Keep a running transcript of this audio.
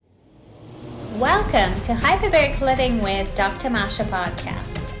Welcome to Hyperbaric Living with Dr. Masha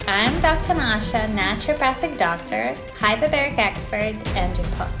podcast. I'm Dr. Masha, naturopathic doctor, hyperbaric expert, and your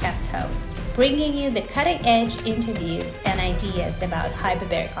podcast host, bringing you the cutting-edge interviews and ideas about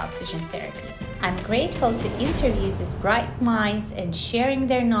hyperbaric oxygen therapy. I'm grateful to interview these bright minds and sharing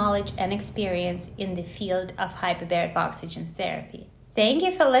their knowledge and experience in the field of hyperbaric oxygen therapy. Thank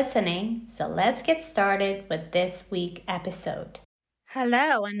you for listening. So let's get started with this week's episode.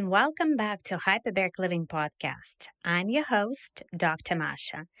 Hello and welcome back to Hyperbaric Living Podcast. I'm your host, Dr.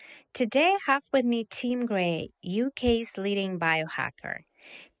 Masha. Today I have with me Tim Gray, UK's leading biohacker.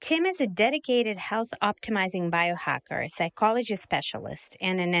 Tim is a dedicated health optimizing biohacker, psychology specialist,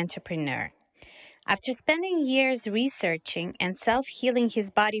 and an entrepreneur. After spending years researching and self-healing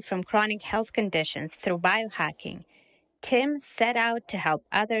his body from chronic health conditions through biohacking, Tim set out to help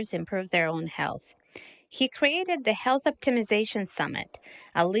others improve their own health. He created the Health Optimization Summit,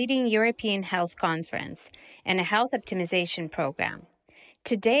 a leading European health conference, and a health optimization program.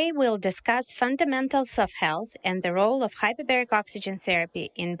 Today, we'll discuss fundamentals of health and the role of hyperbaric oxygen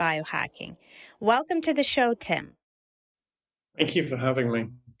therapy in biohacking. Welcome to the show, Tim. Thank you for having me.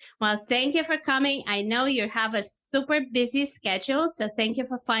 Well, thank you for coming. I know you have a super busy schedule, so thank you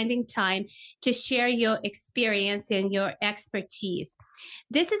for finding time to share your experience and your expertise.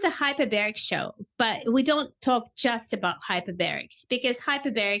 This is a hyperbaric show, but we don't talk just about hyperbarics because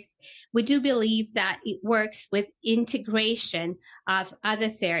hyperbarics, we do believe that it works with integration of other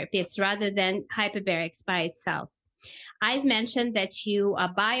therapies rather than hyperbarics by itself. I've mentioned that you are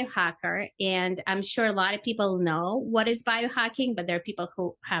a biohacker, and I'm sure a lot of people know what is biohacking, but there are people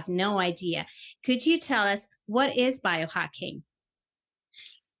who have no idea. Could you tell us what is biohacking?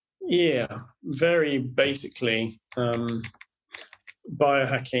 Yeah, very basically,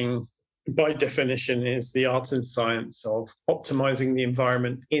 biohacking, by definition, is the art and science of optimizing the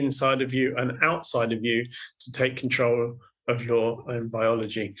environment inside of you and outside of you to take control of your own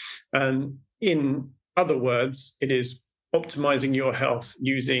biology. And in other words, it is optimizing your health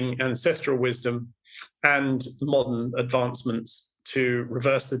using ancestral wisdom and modern advancements to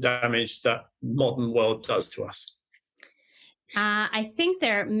reverse the damage that modern world does to us. I think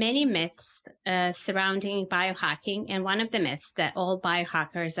there are many myths surrounding biohacking, and one of the myths that all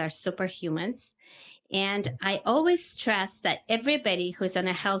biohackers are superhumans. And I always stress that everybody who's on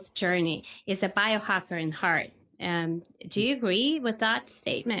a health journey is a biohacker in heart. Do you agree with that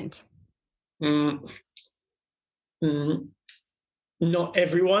statement? Not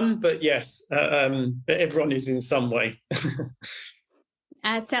everyone, but yes, everyone is in some way.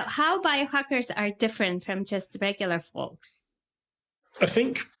 So how biohackers are different from just regular folks? I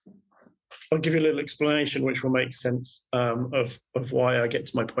think I'll give you a little explanation which will make sense of why I get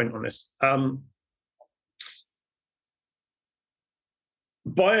to my point on this.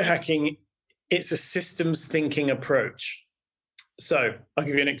 Biohacking, it's a systems thinking approach. So I'll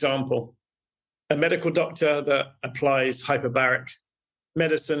give you an example. A medical doctor that applies hyperbaric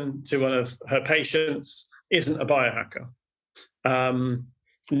medicine to one of her patients isn't a biohacker,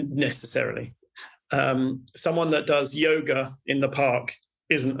 necessarily. Someone that does yoga in the park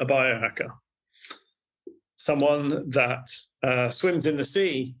isn't a biohacker. Someone that swims in the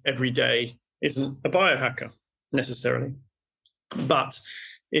sea every day isn't a biohacker, necessarily. But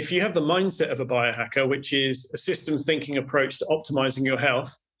if you have the mindset of a biohacker, which is a systems thinking approach to optimizing your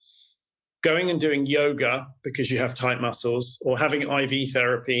health, going and doing yoga because you have tight muscles, or having IV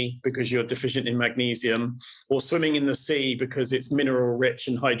therapy because you're deficient in magnesium, or swimming in the sea because it's mineral rich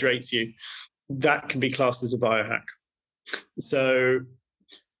and hydrates you, that can be classed as a biohack. So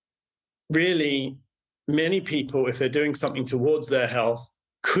really, many people, if they're doing something towards their health,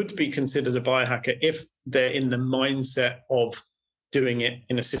 could be considered a biohacker if they're in the mindset of doing it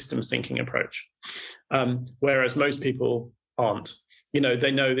in a systems thinking approach. Whereas most people aren't. You know,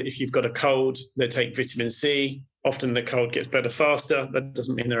 they know that if you've got a cold, they take vitamin C. Often the cold gets better faster. That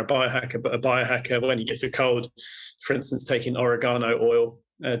doesn't mean they're a biohacker, but a biohacker, when he gets a cold, for instance, taking oregano oil,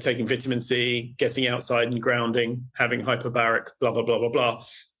 taking vitamin C, getting outside and grounding, having hyperbaric, blah, blah, blah, blah, blah.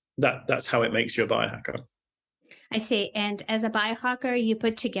 That's how it makes you a biohacker. I see. And as a biohacker, you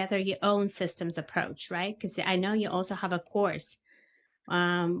put together your own systems approach, right? Because I know you also have a course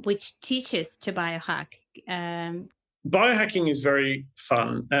which teaches to biohack. Biohacking is very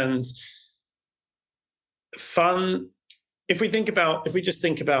fun, and fun. If we just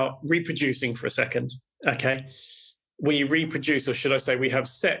think about reproducing for a second, okay, we reproduce, or should I say, we have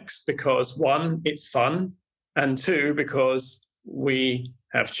sex because one, it's fun, and two, because we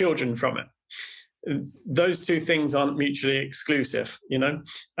have children from it. those two things aren't mutually exclusive,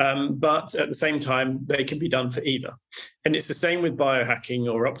 but at the same time, they can be done for either. And it's the same with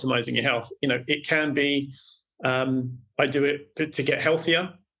biohacking or optimizing your health. It can be, I do it to get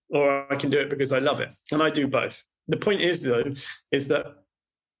healthier, or I can do it because I love it. And I do both. The point is, though, is that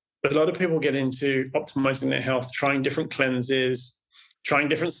a lot of people get into optimizing their health, trying different cleanses, trying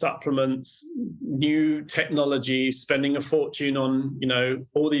different supplements, new technology, spending a fortune on,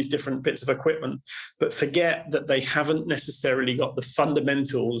 all these different bits of equipment, but forget that they haven't necessarily got the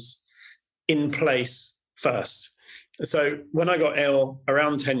fundamentals in place first. So when I got ill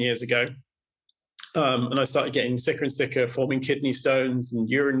around 10 years ago, and I started getting sicker and sicker, forming kidney stones and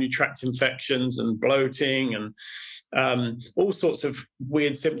urinary tract infections and bloating and all sorts of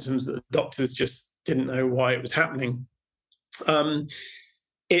weird symptoms that the doctors just didn't know why it was happening. I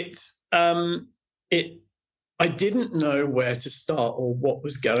didn't know where to start or what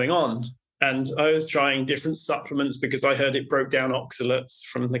was going on. And I was trying different supplements because I heard it broke down oxalates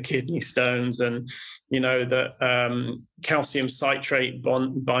from the kidney stones, and that calcium citrate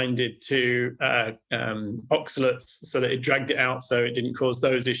binded to oxalates so that it dragged it out, so it didn't cause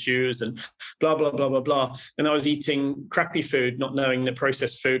those issues, and blah blah blah blah blah. And I was eating crappy food, not knowing that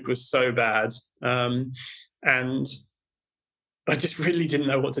processed food was so bad, and I just really didn't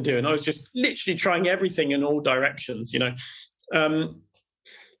know what to do. And I was just literally trying everything in all directions,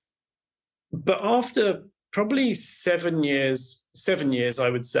 But after probably 7 years, I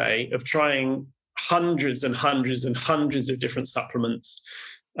would say, of trying hundreds and hundreds and hundreds of different supplements,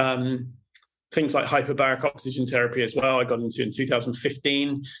 things like hyperbaric oxygen therapy as well, I got into in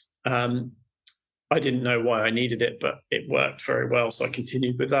 2015. I didn't know why I needed it, but it worked very well, so I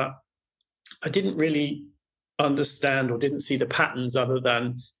continued with that. I didn't really understand or didn't see the patterns other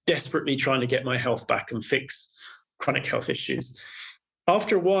than desperately trying to get my health back and fix chronic health issues.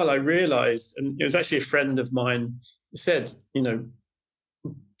 After a while, I realized, and it was actually a friend of mine who said,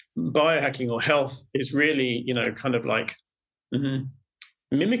 biohacking or health is really, kind of like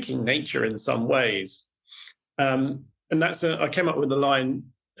mimicking nature in some ways. And I came up with the line,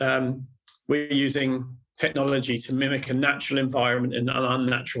 we're using technology to mimic a natural environment in an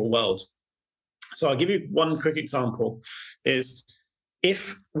unnatural world. So I'll give you one quick example, is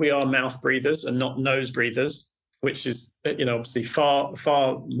if we are mouth breathers and not nose breathers, which is, obviously far,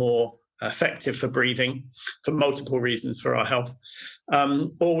 far more effective for breathing for multiple reasons for our health,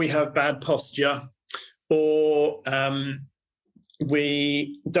 or we have bad posture, or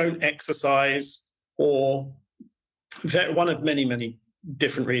we don't exercise, or one of many, many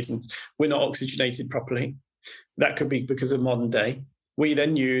different reasons, we're not oxygenated properly. That could be because of modern day. We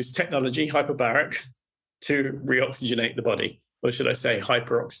then use technology, hyperbaric, to reoxygenate the body, or should I say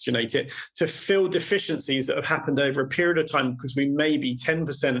hyperoxygenate it, to fill deficiencies that have happened over a period of time because we may be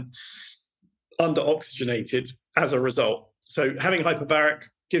 10% under-oxygenated as a result. So having hyperbaric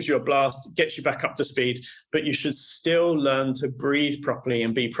gives you a blast, gets you back up to speed, but you should still learn to breathe properly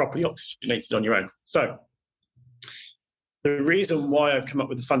and be properly oxygenated on your own. So the reason why I've come up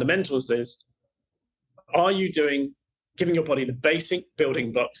with the fundamentals is, are you giving your body the basic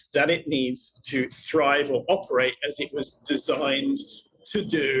building blocks that it needs to thrive or operate as it was designed to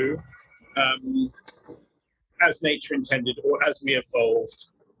do, as nature intended or as we evolved?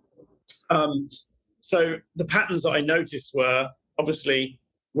 So the patterns that I noticed were, obviously,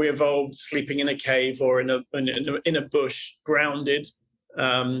 we evolved sleeping in a cave or in a bush, grounded,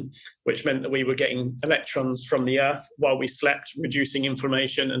 which meant that we were getting electrons from the earth while we slept, reducing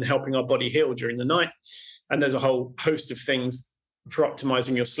inflammation and helping our body heal during the night. And there's a whole host of things for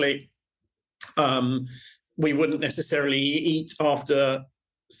optimizing your sleep. We wouldn't necessarily eat after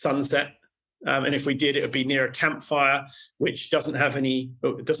sunset. And if we did, it would be near a campfire, which doesn't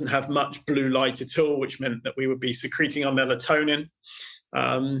have much blue light at all, which meant that we would be secreting our melatonin,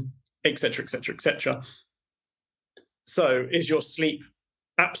 et cetera, et cetera, et cetera. So is your sleep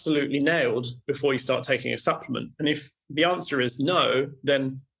absolutely nailed before you start taking a supplement? And if the answer is no,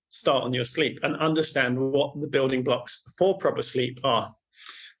 then start on your sleep and understand what the building blocks for proper sleep are.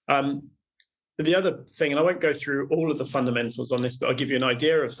 The other thing, and I won't go through all of the fundamentals on this, but I'll give you an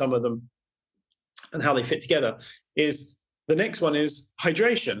idea of some of them and how they fit together, is the next one is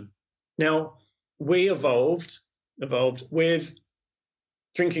hydration. Now, we evolved with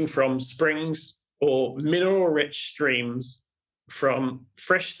drinking from springs or mineral-rich streams from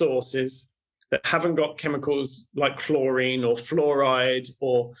fresh sources that haven't got chemicals like chlorine or fluoride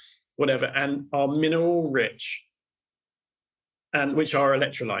or whatever, and are mineral rich, and which are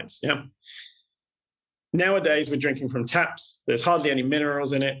electrolytes. Yeah. Nowadays, we're drinking from taps. There's hardly any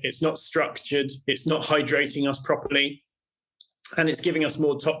minerals in it. It's not structured. It's not hydrating us properly. and it's giving us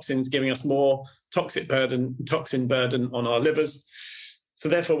more toxins, giving us more toxin burden on our livers. So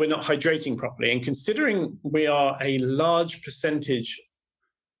therefore, we're not hydrating properly. And considering we are a large percentage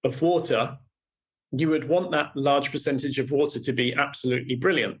of water, you would want that large percentage of water to be absolutely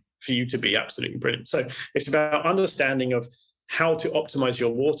brilliant, for you to be absolutely brilliant. So it's about understanding of how to optimize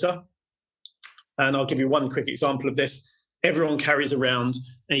your water. And I'll give you one quick example of this. Everyone carries around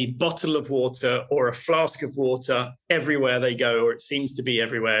a bottle of water or a flask of water everywhere they go, or it seems to be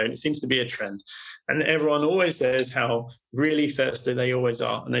everywhere, and it seems to be a trend. And everyone always says how really thirsty they always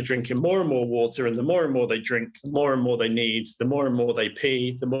are, and they're drinking more and more water, and the more and more they drink, the more and more they need, the more and more they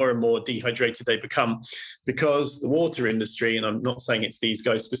pee, the more and more dehydrated they become, because the water industry, and I'm not saying it's these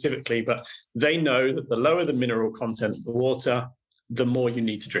guys specifically, but they know that the lower the mineral content of the water, the more you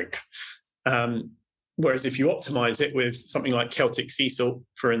need to drink. Whereas if you optimize it with something like Celtic sea salt,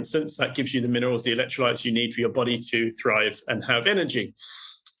 for instance, that gives you the minerals, the electrolytes you need for your body to thrive and have energy,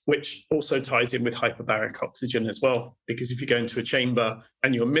 which also ties in with hyperbaric oxygen as well. Because if you go into a chamber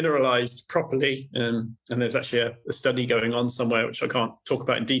and you're mineralized properly, and there's actually a study going on somewhere, which I can't talk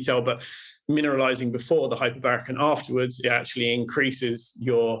about in detail, but mineralizing before the hyperbaric and afterwards, it actually increases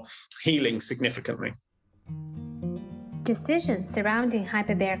your healing significantly. Decisions surrounding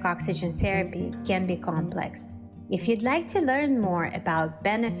hyperbaric oxygen therapy can be complex. If you'd like to learn more about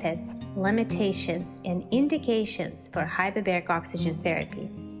benefits, limitations, and indications for hyperbaric oxygen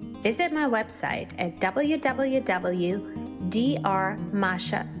therapy, visit my website at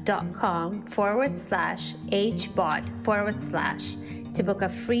www.drmasha.com/hbot/ to book a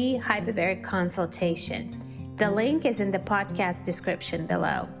free hyperbaric consultation. The link is in the podcast description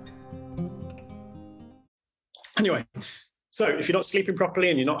below. Anyway, so if you're not sleeping properly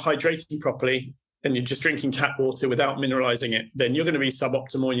and you're not hydrating properly and you're just drinking tap water without mineralizing it, then you're going to be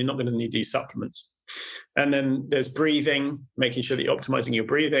suboptimal and you're not going to need these supplements. And then there's breathing, making sure that you're optimizing your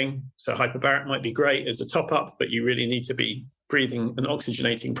breathing. So hyperbaric might be great as a top up, but you really need to be breathing and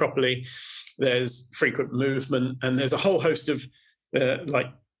oxygenating properly. There's frequent movement, and there's a whole host of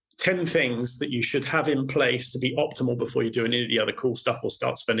 10 things that you should have in place to be optimal before you do any of the other cool stuff or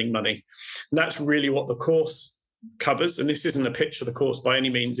start spending money. And that's really what the course covers. And this isn't a pitch for the course by any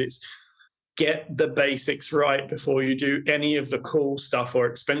means. It's get the basics right before you do any of the cool stuff or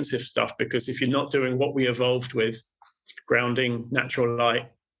expensive stuff. Because if you're not doing what we evolved with, grounding, natural light,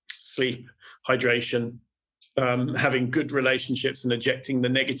 sleep, hydration, having good relationships and ejecting the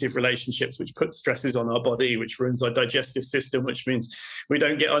negative relationships, which put stresses on our body, which ruins our digestive system, which means we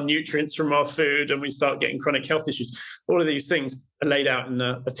don't get our nutrients from our food and we start getting chronic health issues. All of these things are laid out in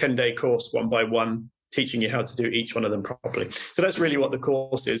a 10-day course, one by one, teaching you how to do each one of them properly. So that's really what the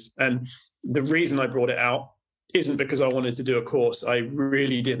course is. And the reason I brought it out isn't because I wanted to do a course. I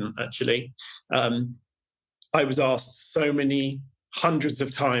really didn't, actually. I was asked so many hundreds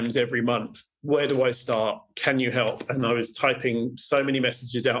of times every month, where do I start? Can you help? And I was typing so many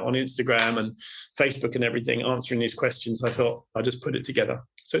messages out on Instagram and Facebook and everything, answering these questions. I thought I'll just put it together.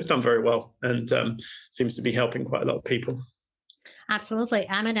 So it's done very well and seems to be helping quite a lot of people. Absolutely.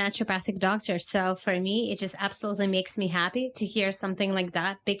 I'm a naturopathic doctor. So for me, it just absolutely makes me happy to hear something like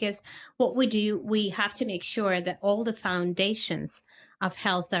that, because what we do, we have to make sure that all the foundations of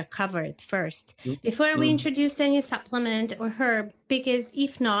health are covered first before we introduce any supplement or herb, because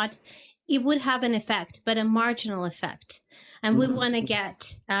if not, it would have an effect, but a marginal effect. And we want to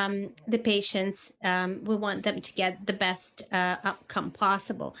get the patients, we want them to get the best outcome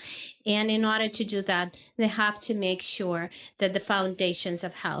possible. And in order to do that, they have to make sure that the foundations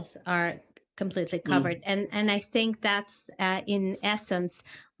of health are completely covered. And I think that's in essence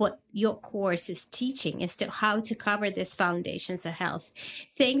what your course is teaching, is to how to cover these foundations of health.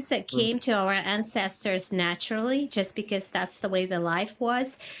 Things that came to our ancestors naturally, just because that's the way the life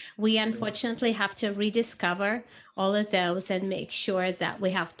was. We unfortunately have to rediscover all of those and make sure that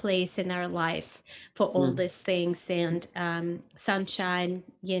we have place in our lives for all these things, and sunshine,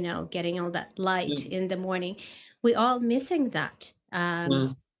 getting all that light in the morning. We're all missing that.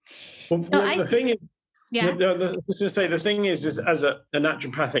 The thing is, the thing is as a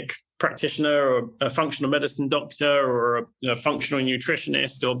naturopathic practitioner or a functional medicine doctor or a functional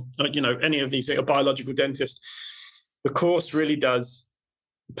nutritionist or any of these, a biological dentist, the course really does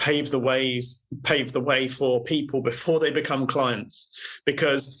pave the way for people before they become clients.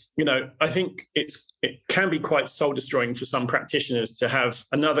 Because I think it can be quite soul destroying for some practitioners to have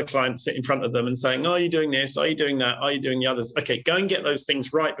another client sit in front of them and saying, are you doing this, are you doing that, are you doing the others? Okay, go and get those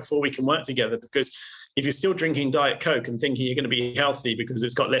things right before we can work together. Because if you're still drinking Diet Coke and thinking you're going to be healthy because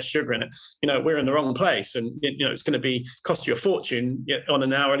it's got less sugar in it, we're in the wrong place, and it's going to cost you a fortune on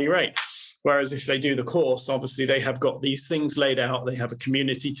an hourly rate. Whereas if they do the course, obviously they have got these things laid out, they have a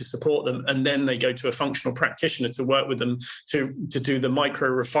community to support them, and then they go to a functional practitioner to work with them to do the micro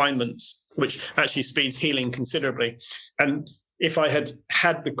refinements, which actually speeds healing considerably. And if I had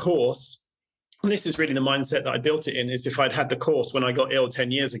had the course, and this is really the mindset that I built it in, is if I'd had the course when I got ill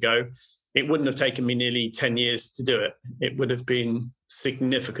 10 years ago, it wouldn't have taken me nearly 10 years to do it. It would have been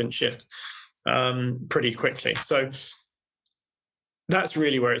significant shift pretty quickly. So that's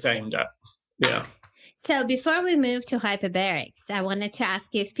really where it's aimed at. Yeah. So before we move to hyperbarics, I wanted to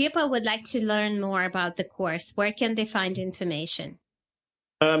ask you, if people would like to learn more about the course, where can they find information?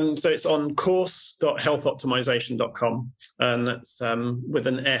 So it's on course.healthoptimization.com, and that's with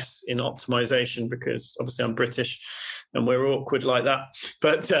an S in optimization, because obviously I'm British and we're awkward like that.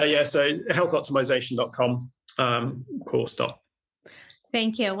 But so healthoptimization.com, course.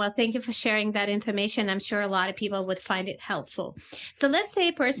 Thank you. Well, thank you for sharing that information. I'm sure a lot of people would find it helpful. So let's say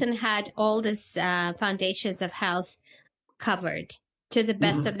a person had all these foundations of health covered to the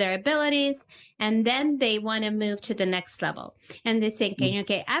best of their abilities, and then they want to move to the next level. And they're thinking,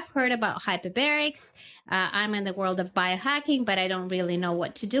 okay, I've heard about hyperbarics. I'm in the world of biohacking, but I don't really know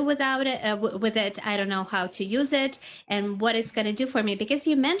what to do without it. With it, I don't know how to use it and what it's going to do for me. Because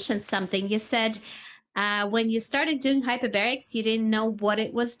you mentioned something. You said when you started doing hyperbarics, you didn't know what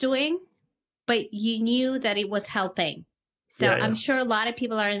it was doing, but you knew that it was helping. So yeah. I'm sure a lot of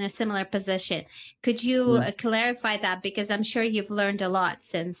people are in a similar position. Could you clarify that? Because I'm sure you've learned a lot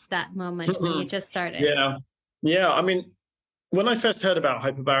since that moment when you just started. Yeah. I mean, when I first heard about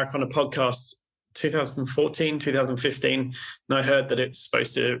hyperbaric on a podcast, 2014, 2015, and I heard that it's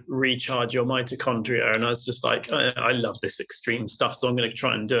supposed to recharge your mitochondria, and I was just like, I love this extreme stuff, so I'm going to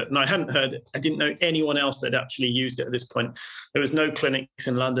try and do it. And I didn't know anyone else that actually used it at this point. There was no clinics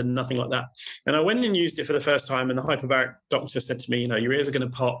in London, nothing like that. And I went and used it for the first time, and the hyperbaric doctor said to me, your ears are going to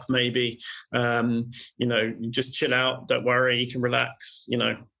pop, maybe, just chill out, don't worry, you can relax,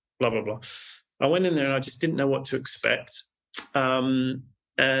 blah, blah, blah. I went in there and I just didn't know what to expect.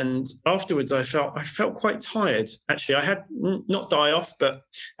 And afterwards, I felt quite tired. Actually, I had not die off, but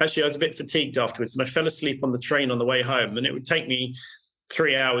actually I was a bit fatigued afterwards. And I fell asleep on the train on the way home. And it would take me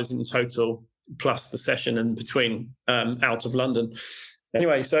 3 hours in total, plus the session in between, out of London.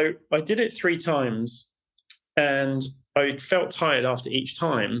 Anyway, so I did it 3 times. And I felt tired after each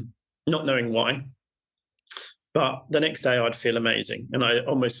time, not knowing why. But the next day I'd feel amazing. And I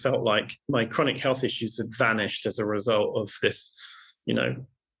almost felt like my chronic health issues had vanished as a result of this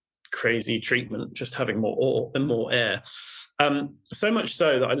crazy treatment, just having more air. So much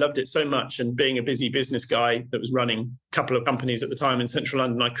so that I loved it so much. And being a busy business guy that was running a couple of companies at the time in central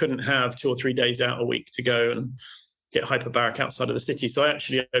London, I couldn't have 2 or 3 days out a week to go and get hyperbaric outside of the city. So I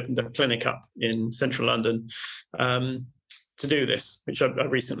actually opened a clinic up in central London to do this, which I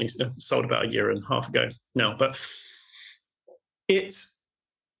recently sold about 1.5 years ago now. But I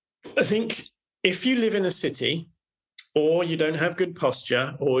think if you live in a city, or you don't have good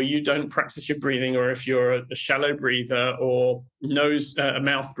posture, or you don't practice your breathing, or if you're a shallow breather or a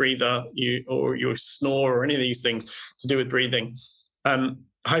mouth breather, or you snore, or any of these things to do with breathing,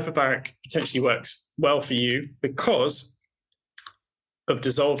 hyperbaric potentially works well for you because of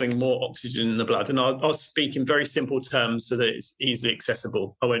dissolving more oxygen in the blood. And I'll speak in very simple terms so that it's easily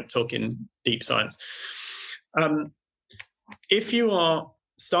accessible. I won't talk in deep science. If you are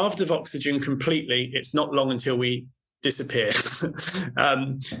starved of oxygen completely, it's not long until we disappear.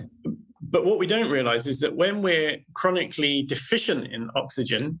 But what we don't realize is that when we're chronically deficient in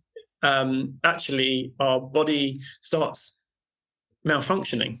oxygen, actually our body starts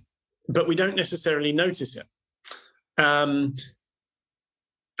malfunctioning, but we don't necessarily notice it.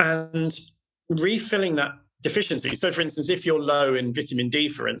 And refilling that deficiency. So for instance, if you're low in vitamin D,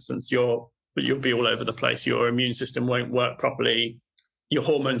 for instance, you'll be all over the place. Your immune system won't work properly. Your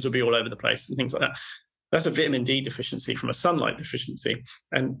hormones will be all over the place and things like that. That's a vitamin D deficiency from a sunlight deficiency.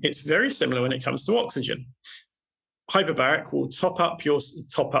 And it's very similar when it comes to oxygen. Hyperbaric will top up your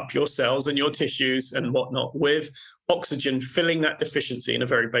cells and your tissues and whatnot with oxygen, filling that deficiency in a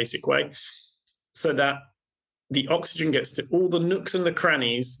very basic way, so that the oxygen gets to all the nooks and the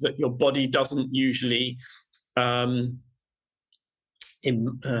crannies that your body doesn't usually immerse,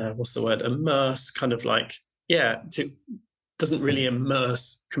 kind of like, doesn't really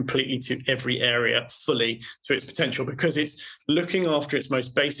immerse completely to every area fully to its potential, because it's looking after its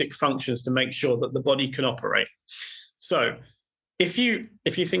most basic functions to make sure that the body can operate. So if you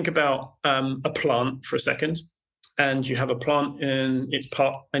think about a plant for a second, and you have a plant in its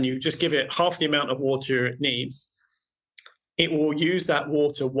pot and you just give it half the amount of water it needs, it will use that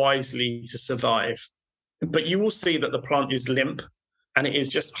water wisely to survive. But you will see that the plant is limp and it is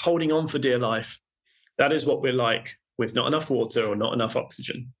just holding on for dear life. That is what we're like with not enough water or not enough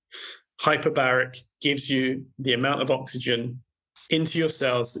oxygen. Hyperbaric gives you the amount of oxygen into your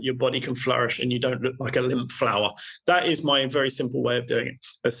cells that your body can flourish and you don't look like a limp flower. That is my very simple way of doing it,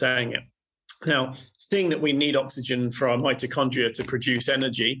 of saying it. Now, seeing that we need oxygen for our mitochondria to produce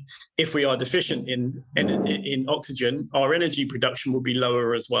energy, if we are deficient in oxygen, our energy production will be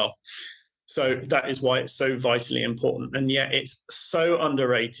lower as well. So that is why it's so vitally important. And yet it's so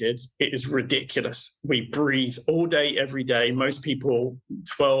underrated. It is ridiculous. We breathe all day, every day. Most people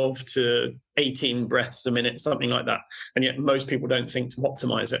 12 to 18 breaths a minute, something like that. And yet most people don't think to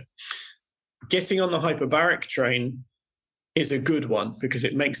optimize it. Getting on the hyperbaric train is a good one because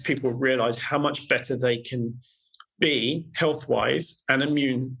it makes people realize how much better they can be health-wise and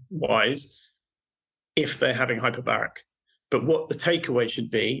immune-wise if they're having hyperbaric. But what the takeaway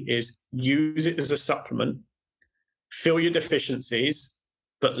should be is use it as a supplement, fill your deficiencies,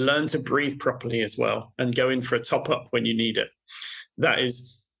 but learn to breathe properly as well and go in for a top-up when you need it.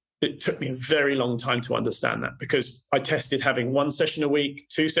 It took me a very long time to understand that because I tested having 1 session a week,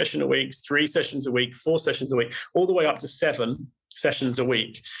 2 sessions a week, 3 sessions a week, 4 sessions a week, all the way up to 7 sessions a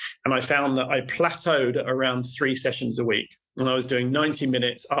week. And I found that I plateaued at around 3 sessions a week. And I was doing 90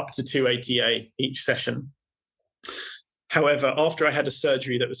 minutes up to 2 ATA each session. However, after I had a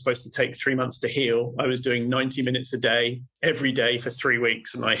surgery that was supposed to take 3 months to heal, I was doing 90 minutes a day, every day for 3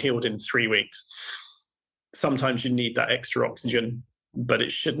 weeks, and I healed in 3 weeks. Sometimes you need that extra oxygen, but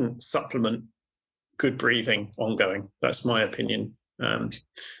it shouldn't supplement good breathing ongoing. That's my opinion.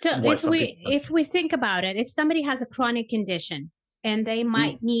 So if we think about it, if somebody has a chronic condition and they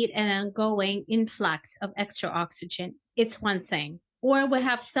might need an ongoing influx of extra oxygen, it's one thing. Or we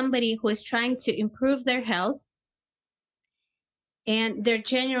have somebody who is trying to improve their health and they're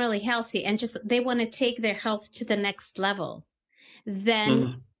generally healthy and just they want to take their health to the next level,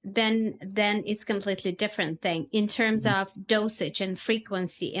 then it's completely different thing in terms of dosage and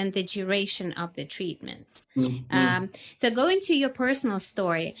frequency and the duration of the treatments. So going to your personal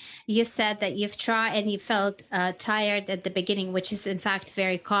story, you said that you've tried and you felt tired at the beginning, which is in fact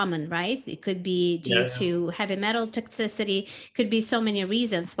very common, right? It could be due to heavy metal toxicity, could be so many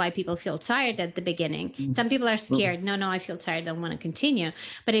reasons why people feel tired at the beginning. Some people are scared. No, I feel tired. I don't want to continue.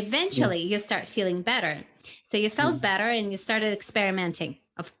 But eventually you start feeling better. So you felt better and you started experimenting.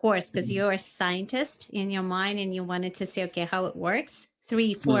 Of course, because you're a scientist in your mind and you wanted to see, okay, how it works.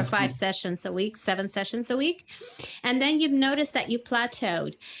 3, 4, 5 sessions a week, 7 sessions a week. And then you've noticed that you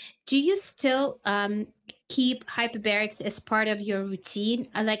plateaued. Do you still keep hyperbarics as part of your routine?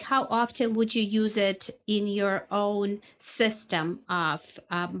 Like how often would you use it in your own system of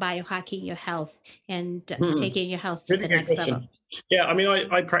biohacking your health and taking your health to the next level? Yeah, I mean,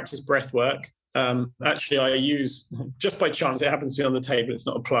 I practice breath work. Actually, I use, just by chance, it happens to be on the table, it's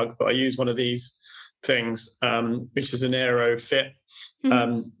not a plug, but I use one of these things, which is an AeroFit.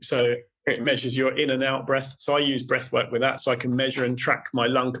 So it measures your in and out breath. So I use breath work with that so I can measure and track my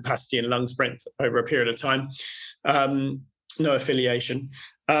lung capacity and lung strength over a period of time. No affiliation.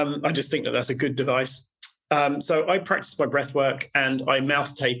 I just think that that's a good device. So I practice my breath work and I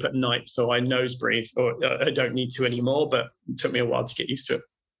mouth tape at night. So I nose breathe, or I don't need to anymore, but it took me a while to get used to it.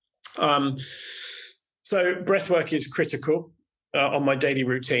 So breath work is critical on my daily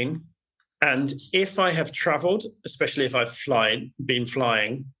routine. And if I have traveled, especially if I've been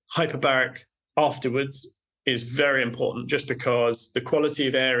flying, hyperbaric afterwards is very important just because the quality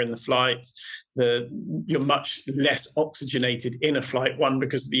of air in the flight, you're much less oxygenated in a flight, 1,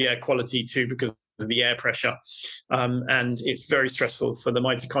 because of the air quality, 2, because of the air pressure. And it's very stressful for the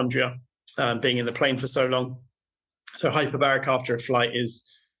mitochondria being in the plane for so long. So hyperbaric after a flight is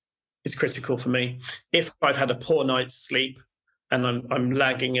critical for me. If I've had a poor night's sleep and I'm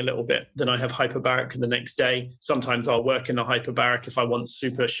lagging a little bit, then I have hyperbaric the next day. Sometimes I'll work in a hyperbaric if I want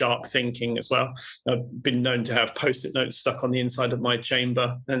super sharp thinking as well. I've been known to have Post-it notes stuck on the inside of my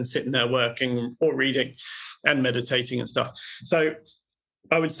chamber and sitting there working or reading and meditating and stuff. So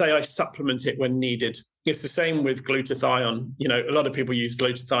I would say I supplement it when needed. It's the same with glutathione. You know, a lot of people use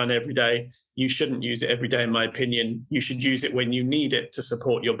glutathione every day. You shouldn't use it every day, in my opinion. You should use it when you need it to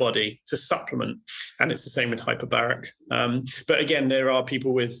support your body, to supplement. And it's the same with hyperbaric. But again, there are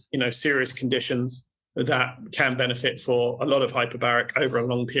people with, serious conditions that can benefit for a lot of hyperbaric over a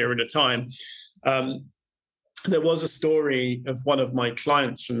long period of time. There was a story of one of my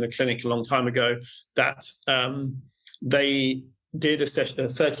clients from the clinic a long time ago that they did a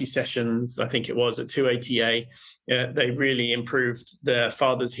 30 sessions, I think it was, at 2 ATA. They really improved their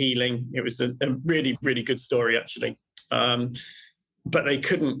father's healing. It was a really, really good story, actually. But they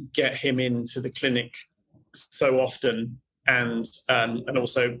couldn't get him into the clinic so often and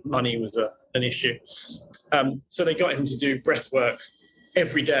also money was an issue. So they got him to do breath work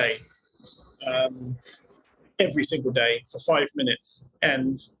every day, every single day for 5 minutes,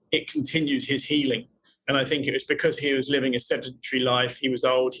 and it continued his healing. And I think it was because he was living a sedentary life. He was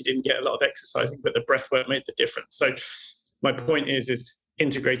old. He didn't get a lot of exercising, but the breath work made the difference. So my point is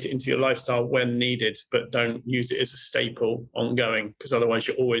integrate it into your lifestyle when needed, but don't use it as a staple ongoing, because otherwise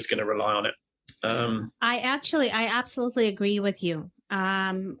you're always going to rely on it. I absolutely agree with you.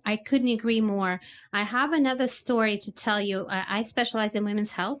 I couldn't agree more. I have another story to tell you. I specialize in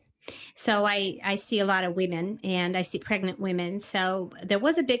women's health. So I see a lot of women, and I see pregnant women. So there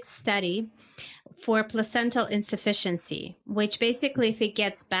was a big study for placental insufficiency, which basically, if it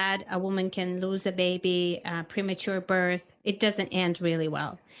gets bad, a woman can lose a baby, premature birth. It doesn't end really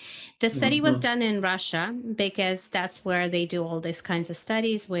well. The study was done in Russia because that's where they do all these kinds of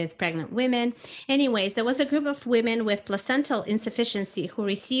studies with pregnant women. Anyways, there was a group of women with placental insufficiency who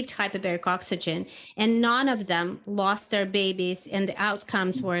received hyperbaric oxygen, and none of them lost their babies, and the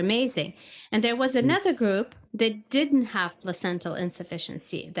outcomes were amazing. And there was another group that didn't have placental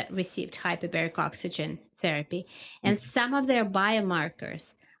insufficiency that received hyperbaric oxygen therapy, and some of their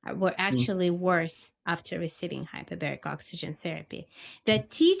biomarkers were actually worse after receiving hyperbaric oxygen therapy.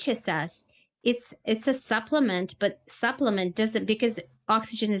 That teaches us it's a supplement, but supplement doesn't, because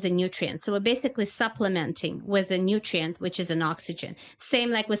oxygen is a nutrient. So we're basically supplementing with a nutrient, which is an oxygen.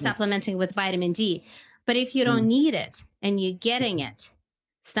 Same like with supplementing with vitamin D. But if you don't need it and you're getting it,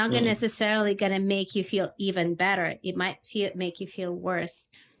 it's not necessarily going to make you feel even better. It might make you feel worse.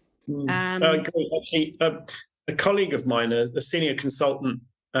 I agree. Actually, a colleague of mine, a senior consultant,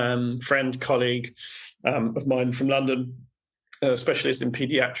 friend, colleague of mine from London, a specialist in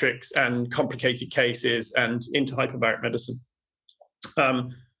pediatrics and complicated cases and into hyperbaric medicine.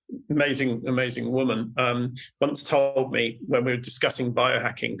 Amazing woman. Once told me when we were discussing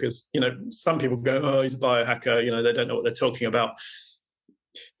biohacking, because some people go, "Oh, he's a biohacker." They don't know what they're talking about.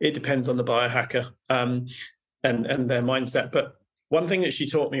 It depends on the biohacker and their mindset. But one thing that she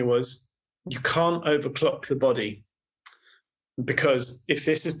taught me was you can't overclock the body. Because if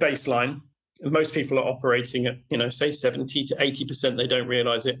this is baseline, and most people are operating at, say 70 to 80%, they don't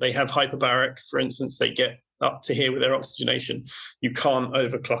realize it. They have hyperbaric, for instance, they get up to here with their oxygenation. You can't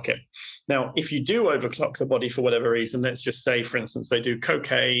overclock it. Now, if you do overclock the body for whatever reason, let's just say, for instance, they do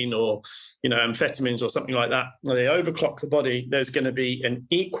cocaine or, amphetamines or something like that, when they overclock the body, there's going to be an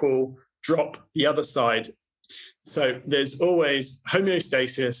equal drop the other side. So there's always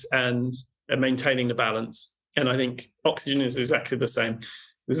homeostasis and maintaining the balance. And I think oxygen is exactly the same.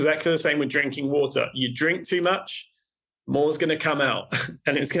 It's exactly the same with drinking water. You drink too much, more's going to come out,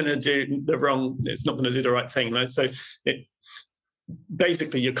 and it's going to do it's not going to do the right thing. Right? So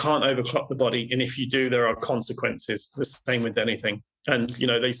basically, you can't overclock the body. And if you do, there are consequences. The same with anything. And,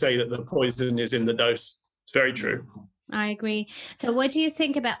 they say that the poison is in the dose. It's very true. I agree. So what do you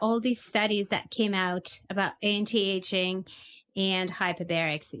think about all these studies that came out about anti-aging and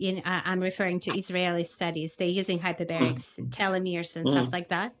hyperbarics? I'm referring to Israeli studies. They're using hyperbarics, telomeres and stuff like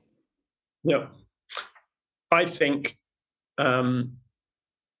that. Yeah. I think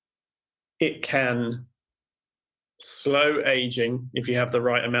it can slow aging if you have the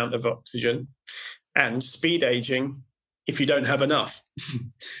right amount of oxygen, and speed aging if you don't have enough.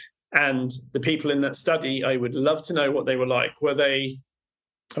 And the people in that study, I would love to know what they were like. Were they,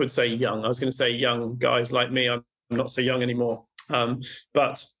 I would say young. I was going to say young guys like me. I'm not so young anymore.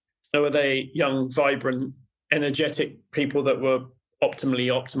 But were they young, vibrant, energetic people that were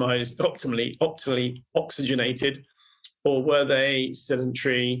optimally oxygenated? Or were they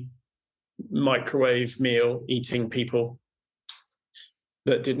sedentary, microwave meal eating people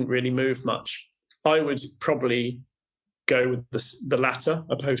that didn't really move much? I would probably go with the latter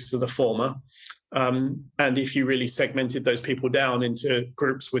opposed to the former. And if you really segmented those people down into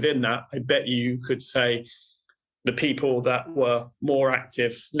groups within that, I bet you could say the people that were more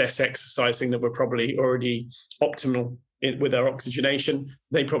active, less exercising, that were probably already optimal with their oxygenation,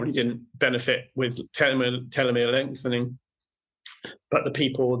 they probably didn't benefit with telomere lengthening. But the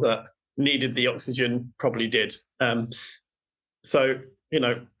people that needed the oxygen probably did.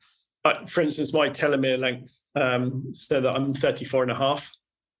 For instance, my telomere lengths, so that I'm 34 and a half,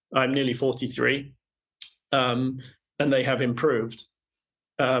 I'm nearly 43, and they have improved.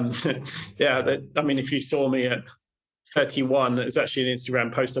 If you saw me at 31, it's actually an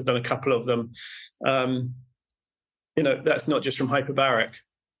Instagram post. I've done a couple of them. That's not just from hyperbaric,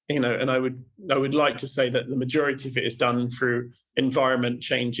 and I would like to say that the majority of it is done through environment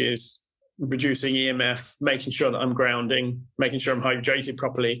changes, reducing EMF, making sure that I'm grounding, making sure I'm hydrated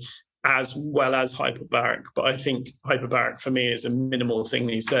properly, as well as hyperbaric. But I think hyperbaric for me is a minimal thing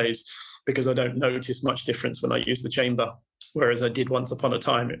these days because I don't notice much difference when I use the chamber, whereas I did once upon a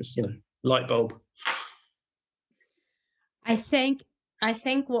time. It was, light bulb. I think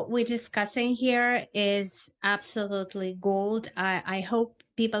what we're discussing here is absolutely gold. I hope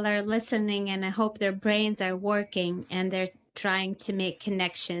people are listening, and I hope their brains are working and they're trying to make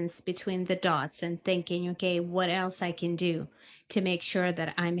connections between the dots and thinking, okay, what else I can do to make sure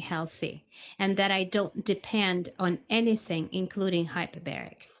that I'm healthy and that I don't depend on anything, including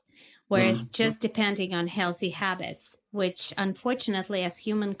hyperbarics. Whereas just depending on healthy habits, which unfortunately as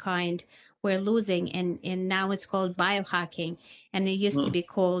humankind, we're losing, and now it's called biohacking, and it used to be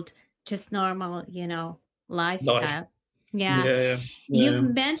called just normal, lifestyle. Life. Yeah.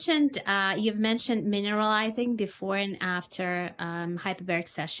 You've mentioned mineralizing before and after hyperbaric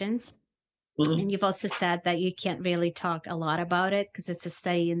sessions. And you've also said that you can't really talk a lot about it because it's a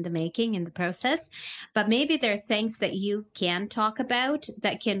study in the making, in the process. But maybe there are things that you can talk about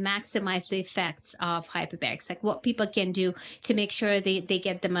that can maximize the effects of hyperbarics, like what people can do to make sure they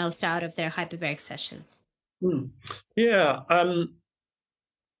get the most out of their hyperbaric sessions. Yeah.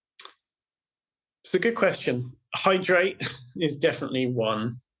 It's a good question. Hydrate is definitely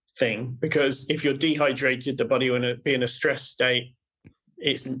one thing, because if you're dehydrated, the body will be in a stress state.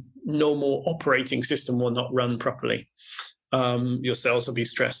 Its normal operating system will not run properly. Your cells will be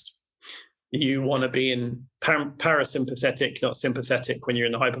stressed. You want to be in parasympathetic, not sympathetic, when you're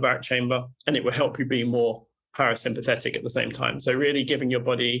in the hyperbaric chamber, and it will help you be more parasympathetic at the same time. So really giving your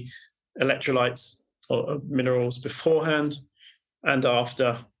body electrolytes or minerals beforehand and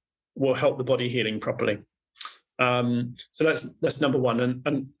after will help the body healing properly. So that's number one.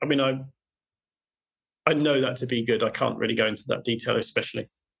 And I mean, I know that to be good. I can't really go into that detail, especially.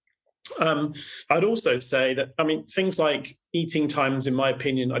 I'd also say that, things like eating times, in my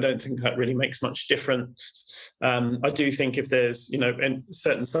opinion, I don't think that really makes much difference. I do think if there's, and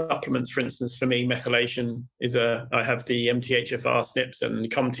certain supplements, for instance, for me, methylation is I have the MTHFR SNPs and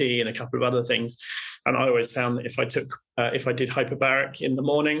COMT and a couple of other things. And I always found that if I did hyperbaric in the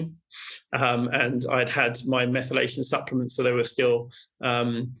morning, and I'd had my methylation supplements, so they were still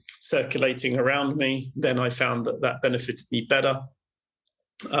circulating around me, then I found that benefited me better.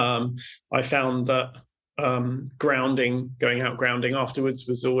 I found that going out grounding afterwards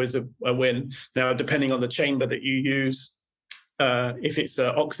was always a win. Now, depending on the chamber that you use, if it's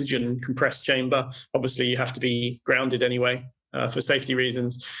an oxygen compressed chamber, obviously you have to be grounded anyway for safety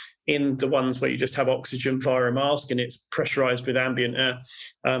reasons. In the ones where you just have oxygen via a mask and it's pressurized with ambient air,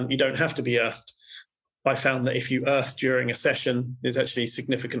 you don't have to be earthed. I found that if you earth during a session is actually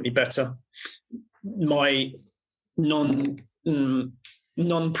significantly better. My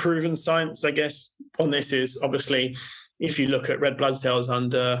non-proven science, I guess, on this is obviously if you look at red blood cells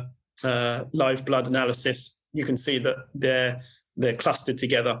under live blood analysis, you can see that they're clustered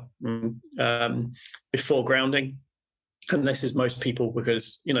together before grounding. And this is most people,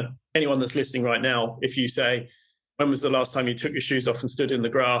 because, anyone that's listening right now, if you say, when was the last time you took your shoes off and stood in the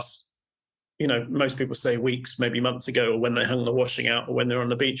grass? Most people say weeks, maybe months ago, or when they hung the washing out, or when they're on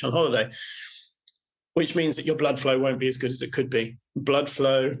the beach on holiday, which means that your blood flow won't be as good as it could be. Blood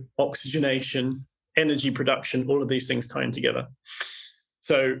flow, oxygenation, energy production, all of these things tying together.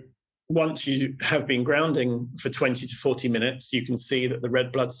 So once you have been grounding for 20 to 40 minutes, you can see that the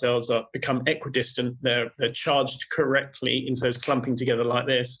red blood cells become equidistant. They're charged correctly into those clumping together like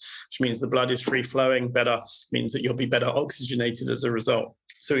this, which means the blood is free flowing better, means that you'll be better oxygenated as a result.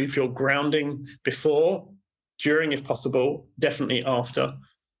 So if you're grounding before, during, if possible, definitely after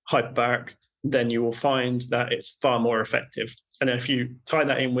hyperbaric, then you will find that it's far more effective. And if you tie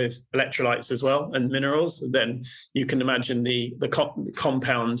that in with electrolytes as well and minerals, then you can imagine the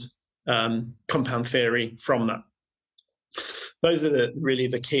compound theory from that. Those are really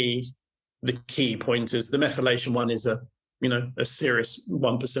the key pointers. The methylation one is a serious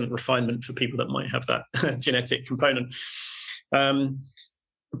 1% refinement for people that might have that genetic component.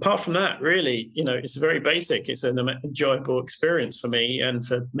 Apart from that, really, it's very basic. It's an enjoyable experience for me, and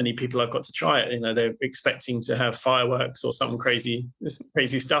for many people I've got to try it. They're expecting to have fireworks or some crazy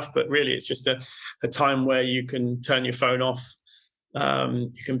stuff, but really it's just a time where you can turn your phone off.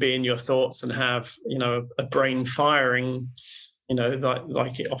 You can be in your thoughts and have, a brain firing,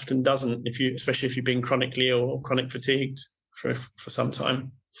 like it often doesn't, especially if you've been chronically ill or chronic fatigued for some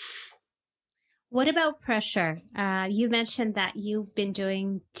time. What about pressure? You mentioned that you've been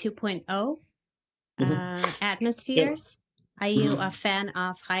doing 2.0 atmospheres. Yeah. Are you a fan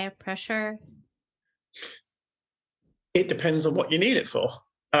of higher pressure? It depends on what you need it for.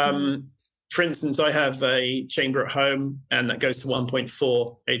 for instance, I have a chamber at home and that goes to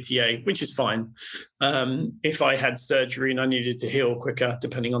 1.4 ATA, which is fine. If I had surgery and I needed to heal quicker,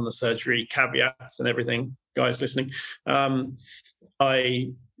 depending on the surgery, caveats and everything, guys listening, it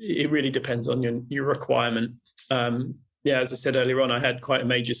really depends on your requirement. As I said earlier on, I had quite a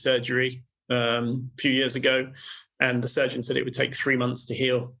major surgery a few years ago, and the surgeon said it would take 3 months to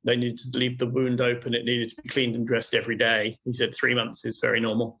heal. They needed to leave the wound open. It needed to be cleaned and dressed every day. He said 3 months is very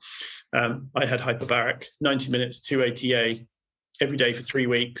normal. I had hyperbaric, 90 minutes, 2 ATA every day for 3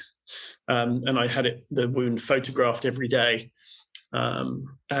 weeks. And I had the wound photographed every day.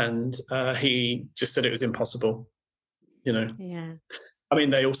 He just said it was impossible, Yeah. I mean,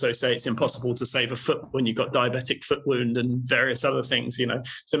 they also say it's impossible to save a foot when you've got diabetic foot wound and various other things.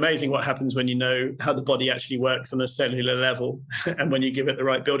 It's amazing what happens when you know how the body actually works on a cellular level and when you give it the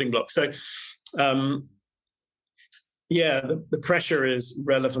right building blocks. So, the pressure is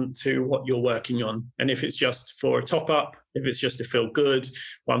relevant to what you're working on. And if it's just for a top up, if it's just to feel good,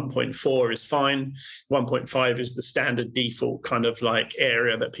 1.4 is fine. 1.5 is the standard default kind of like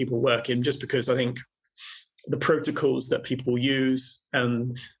area that people work in, just because I think the protocols that people use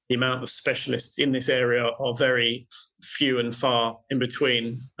and the amount of specialists in this area are very few and far in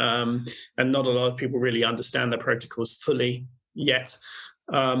between. And not a lot of people really understand the protocols fully yet.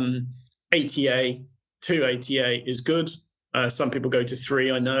 ATA, 2 ATA is good. Some people go to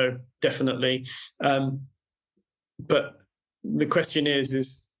 3, I know, definitely. But the question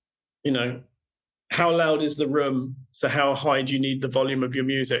is, how loud is the room? So how high do you need the volume of your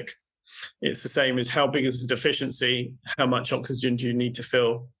music? It's the same as how big is the deficiency, how much oxygen do you need to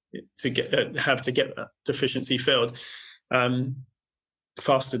fill to get that deficiency filled.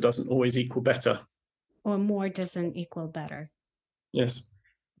 Faster doesn't always equal better. Or more doesn't equal better. Yes.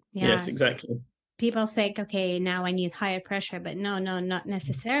 Yeah. Yes, exactly. People think, okay, now I need higher pressure, but no, not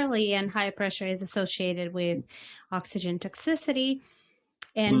necessarily. And higher pressure is associated with oxygen toxicity.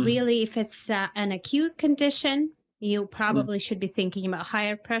 And really, if it's an acute condition, you probably should be thinking about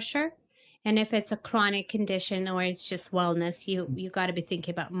higher pressure. And if it's a chronic condition or it's just wellness, you got to be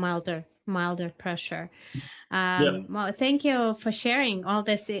thinking about milder pressure. Well, thank you for sharing all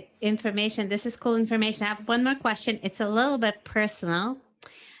this information. This is cool information. I have one more question. It's a little bit personal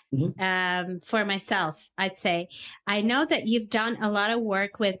for myself, I'd say. I know that you've done a lot of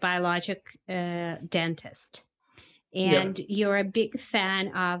work with biologic dentists. And you're a big fan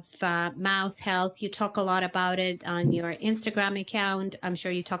of mouth health. You talk a lot about it on your Instagram account. I'm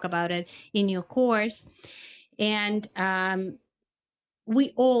sure you talk about it in your course. And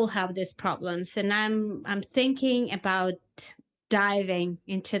we all have these problems. And I'm thinking about diving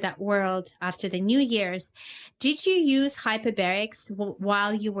into that world after the New Year's. Did you use hyperbarics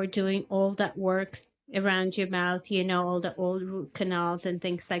while you were doing all that work around your mouth? All the old root canals and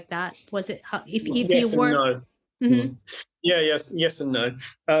things like that. Was it if yes you were? No. Mm-hmm. Yes and no.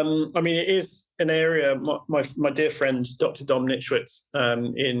 I mean, it is an area. My dear friend, Dr. Dom Nitzschwitz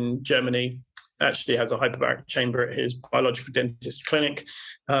in Germany, actually has a hyperbaric chamber at his biological dentist clinic.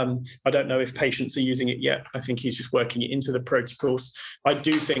 I don't know if patients are using it yet. I think he's just working it into the protocols. I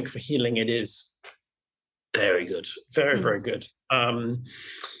do think for healing it is very good, very good.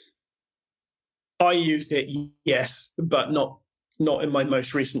 I used it, yes, but not in my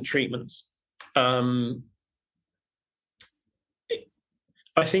most recent treatments.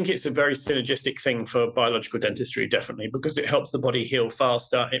 I think it's a very synergistic thing for biological dentistry, definitely, because it helps the body heal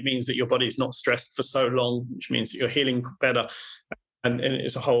faster. It means that your body's not stressed for so long, which means that you're healing better. And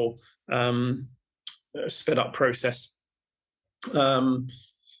it's a whole sped up process.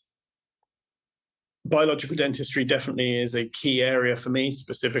 Biological dentistry definitely is a key area for me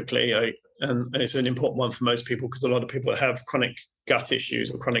specifically. And it's an important one for most people because a lot of people that have chronic gut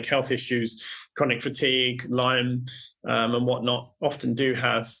issues or chronic health issues, chronic fatigue, Lyme, and whatnot, often do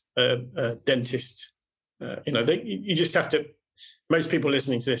have a dentist. You just have to. Most people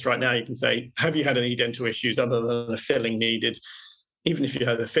listening to this right now, you can say, "Have you had any dental issues other than a filling needed?" Even if you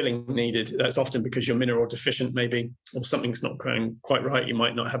have a filling needed, that's often because you're mineral deficient, maybe, or something's not going quite right. You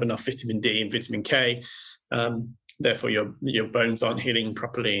might not have enough vitamin D and vitamin K. Therefore, your bones aren't healing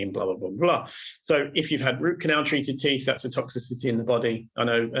properly and blah, blah, blah, blah. So if you've had root canal treated teeth, that's a toxicity in the body. I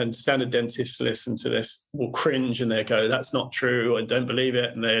know, and standard dentists listen to this will cringe and they go, that's not true, I don't believe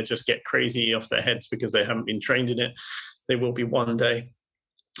it. And they just get crazy off their heads because they haven't been trained in it. They will be one day.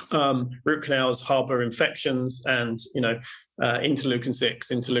 Root canals harbor infections, and interleukin 6,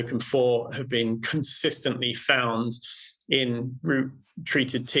 interleukin 4 have been consistently found in root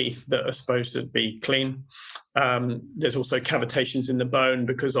treated teeth that are supposed to be clean. There's also cavitations in the bone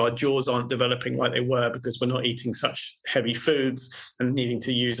because our jaws aren't developing like they were, because we're not eating such heavy foods and needing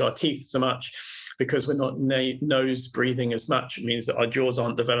to use our teeth so much. Because we're not nose breathing as much, it means that our jaws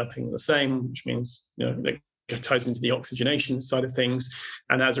aren't developing the same, which means, that ties into the oxygenation side of things.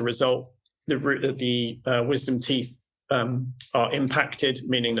 And as a result, the wisdom teeth are impacted,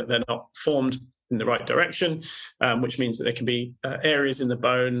 meaning that they're not formed in the right direction, which means that there can be areas in the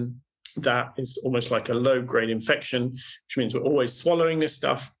bone that is almost like a low-grade infection, which means we're always swallowing this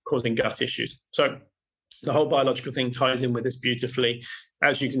stuff, causing gut issues. So the whole biological thing ties in with this beautifully,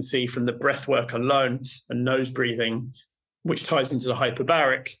 as you can see from the breath work alone and nose breathing, which ties into the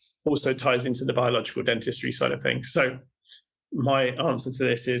hyperbaric, also ties into the biological dentistry side of things. So my answer to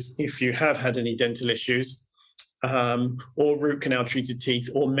this is, if you have had any dental issues, or root canal treated teeth,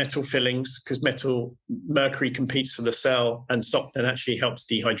 or metal fillings, because mercury competes for the cell and actually helps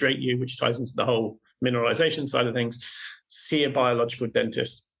dehydrate you, which ties into the whole mineralization side of things, see a biological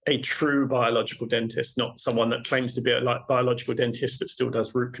dentist, a true biological dentist, not someone that claims to be a biological dentist but still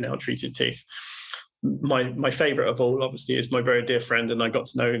does root canal treated teeth. My favorite of all, obviously, is my very dear friend, and I got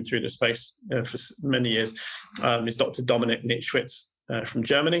to know him through the space for many years, is Dr. Dominik Nitzschwitz from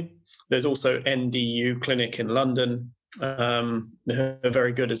Germany. There's also NDU Clinic in London. They're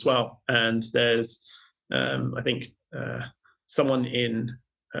very good as well. And there's, I think, someone in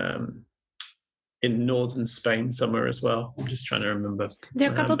northern Spain somewhere as well. I'm just trying to remember. There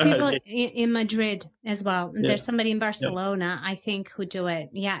are a couple of people in Madrid as well. Yeah. There's somebody in Barcelona, I think, who do it.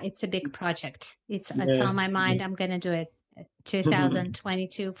 Yeah, it's a big project. It's on my mind. I'm going to do it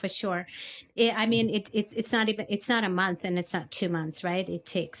 2022 for sure. It's not a month and it's not 2 months, right? It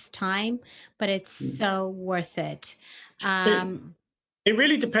takes time, but it's so worth it. It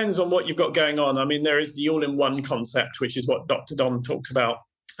really depends on what you've got going on. I mean, there is the all-in-one concept, which is what Dr. Don talks about.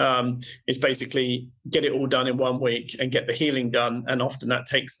 It's basically get it all done in 1 week and get the healing done. And often that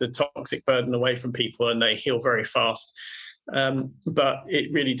takes the toxic burden away from people and they heal very fast. But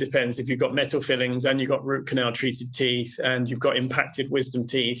it really depends. If you've got metal fillings and you've got root canal treated teeth and you've got impacted wisdom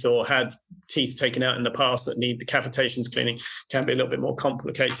teeth or had teeth taken out in the past that need the cavitations cleaning, can be a little bit more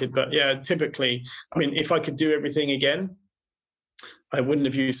complicated. But yeah, typically, I mean, if I could do everything again, I wouldn't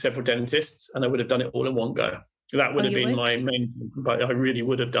have used several dentists and I would have done it all in one go. That would have been my main, but I really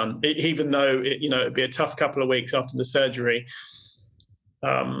would have done it, even though it'd be a tough couple of weeks after the surgery.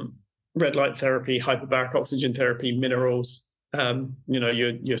 Red light therapy, hyperbaric oxygen therapy, minerals,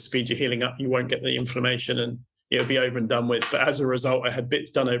 your speed your healing up, you won't get the inflammation and it'll be over and done with. But as a result, I had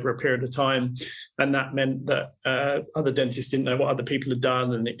bits done over a period of time. And that meant that other dentists didn't know what other people had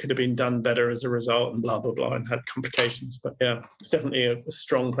done and it could have been done better as a result and blah, blah, blah, and had complications. But yeah, it's definitely a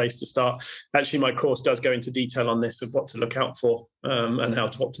strong place to start. Actually, my course does go into detail on this of what to look out for and how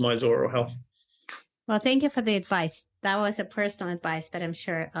to optimize oral health. Well, thank you for the advice. That was a personal advice, but I'm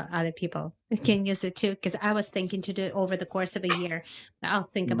sure other people can use it too, because I was thinking to do it over the course of a year. I'll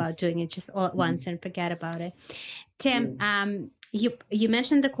think about doing it just all at once and forget about it. Tim, you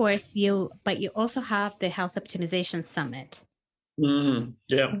mentioned the course, but you also have the Health Optimization Summit.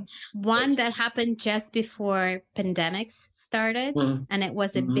 Yeah. One that happened just before pandemics started, and it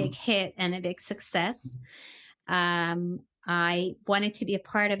was a big hit and a big success. I wanted to be a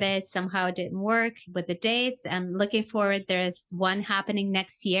part of it. Somehow it didn't work with the dates. I'm looking forward. There's one happening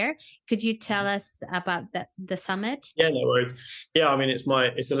next year. Could you tell us about the summit? Yeah, no worries. Yeah, I mean,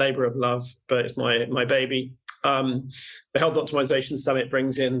 it's a labor of love, but it's my baby. The Health Optimization Summit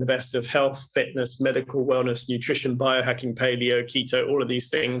brings in the best of health, fitness, medical wellness, nutrition, biohacking, paleo, keto, all of these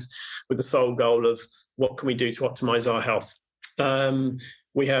things with the sole goal of what can we do to optimize our health.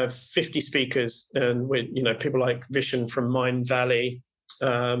 We have 50 speakers, and with people like Vishen from Mind Valley,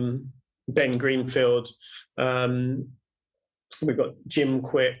 Ben Greenfield. We've got Jim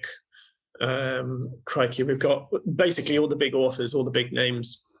Quick. Crikey, we've got basically all the big authors, all the big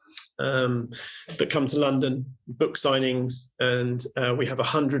names that come to London, book signings, and we have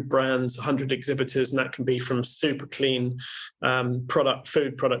 100 brands, 100 exhibitors, and that can be from super clean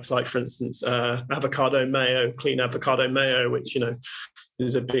food products, like, for instance, avocado mayo, clean avocado mayo, which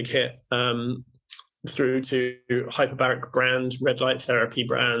is a big hit, through to hyperbaric brands, red light therapy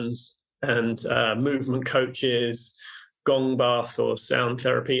brands, and movement coaches, gong bath or sound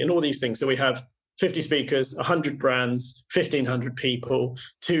therapy, and all these things. So we have 50 speakers, 100 brands, 1,500 people,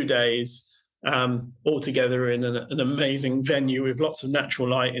 2 days, all together in an amazing venue with lots of natural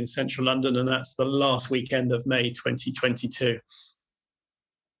light in central London, and that's the last weekend of May 2022.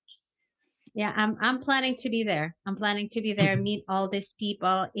 Yeah, I'm planning to be there. Meet all these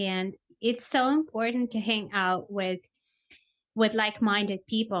people. And it's so important to hang out with with like-minded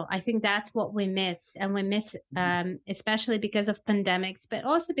people. I think that's what we miss, and we miss especially because of pandemics, but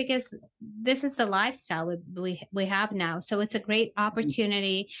also because this is the lifestyle we have now. So it's a great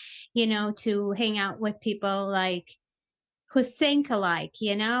opportunity, to hang out with people like who think alike,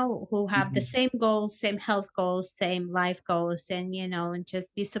 who have the same goals, same health goals, same life goals, and and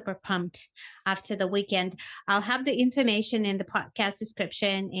just be super pumped after the weekend. I'll have the information in the podcast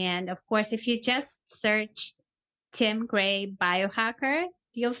description, and of course, if you just search Tim Gray Biohacker,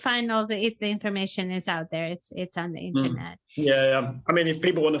 you'll find all the information is out there. It's on the internet. Yeah. I mean, if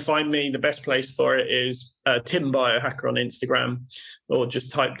people want to find me, the best place for it is Tim Biohacker on Instagram, or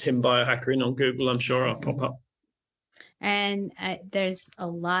just type Tim Biohacker in on Google. I'm sure I'll pop up. And there's a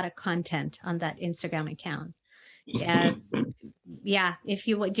lot of content on that Instagram account. Yeah, if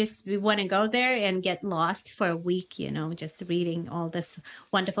you would want to go there and get lost for a week, just reading all this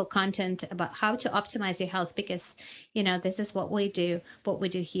wonderful content about how to optimize your health, because this is what we do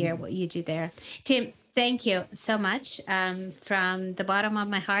here, what you do there. Tim, thank you so much, from the bottom of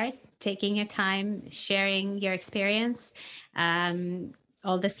my heart, taking your time, sharing your experience,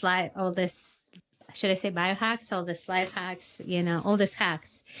 all this should I say biohacks, all this life hacks, all this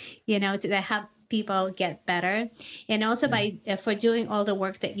hacks, to help people get better. And also for doing all the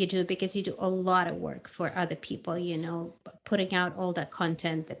work that you do, because you do a lot of work for other people, putting out all that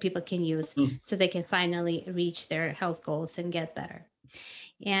content that people can use so they can finally reach their health goals and get better.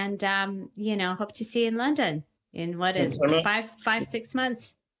 And, hope to see you in London in 5-6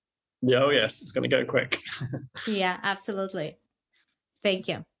 months. Yeah, oh yes, it's going to go quick. Yeah, absolutely. Thank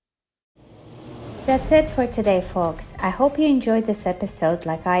you. That's it for today, folks. I hope you enjoyed this episode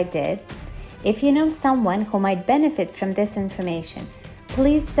like I did. If you know someone who might benefit from this information,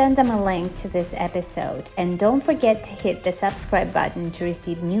 please send them a link to this episode, and don't forget to hit the subscribe button to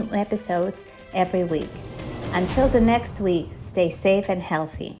receive new episodes every week. Until the next week, stay safe and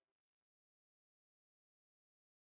healthy.